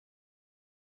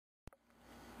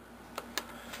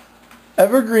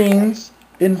Evergreens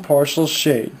in partial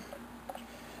shade.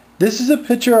 This is a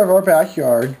picture of our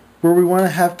backyard where we want to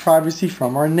have privacy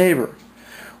from our neighbor.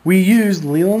 We use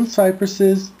Leland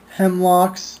cypresses,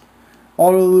 hemlocks,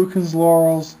 autoleucans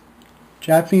laurels,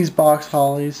 Japanese box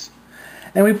hollies,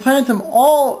 and we plant them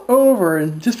all over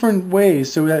in different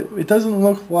ways so that it doesn't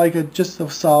look like just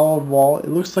a solid wall. It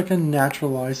looks like a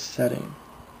naturalized setting.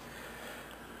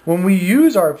 When we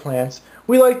use our plants,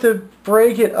 we like to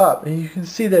break it up, and you can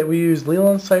see that we use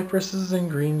Leland cypresses and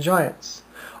green giants.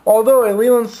 Although a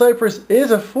Leland cypress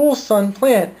is a full sun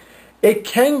plant, it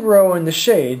can grow in the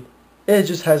shade. It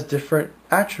just has different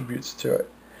attributes to it.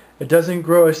 It doesn't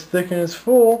grow as thick and as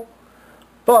full,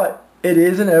 but it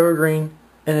is an evergreen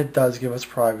and it does give us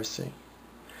privacy.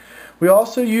 We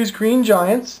also use green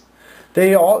giants.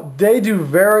 They do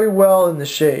very well in the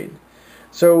shade,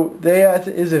 so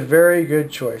is a very good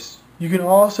choice. You can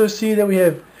also see that we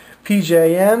have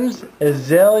PJMs,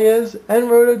 azaleas,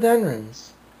 and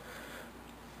rhododendrons.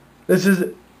 This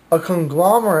is a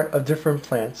conglomerate of different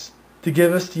plants to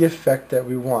give us the effect that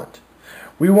we want.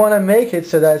 We want to make it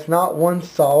so that it's not one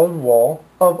solid wall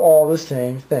of all the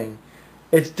same thing.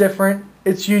 It's different,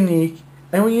 it's unique,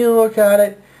 and when you look at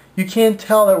it, you can't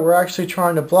tell that we're actually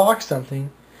trying to block something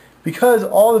because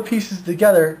all the pieces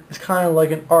together is kind of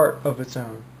like an art of its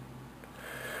own.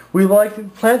 We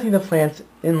like planting the plants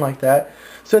in like that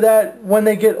so that when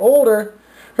they get older,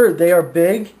 they are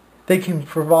big, they can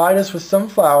provide us with some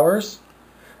flowers,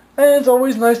 and it's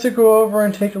always nice to go over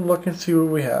and take a look and see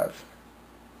what we have.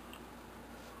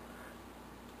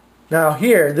 Now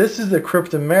here, this is the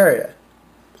cryptomeria,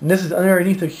 and this is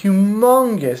underneath a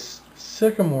humongous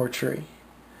sycamore tree.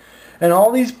 And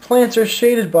all these plants are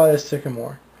shaded by the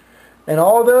sycamore. And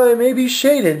although they may be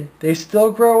shaded, they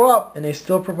still grow up and they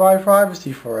still provide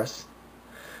privacy for us.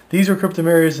 These are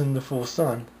cryptomerias in the full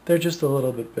sun. They're just a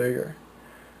little bit bigger.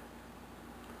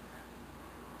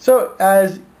 So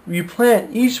as you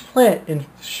plant each plant in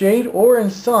shade or in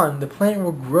sun, the plant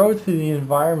will grow to the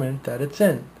environment that it's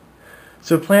in.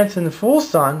 So plants in the full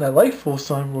sun, that like full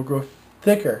sun, will grow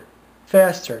thicker,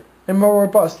 faster, and more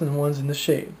robust than the ones in the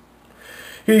shade.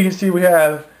 Here you can see we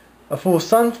have a full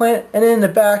sun plant, and in the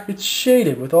back it's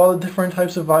shaded with all the different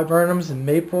types of viburnums and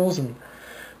maples and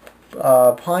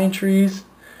pine trees.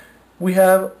 We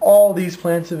have all these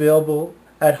plants available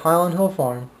at Highland Hill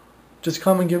Farm. Just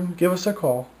come and give us a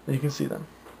call and you can see them.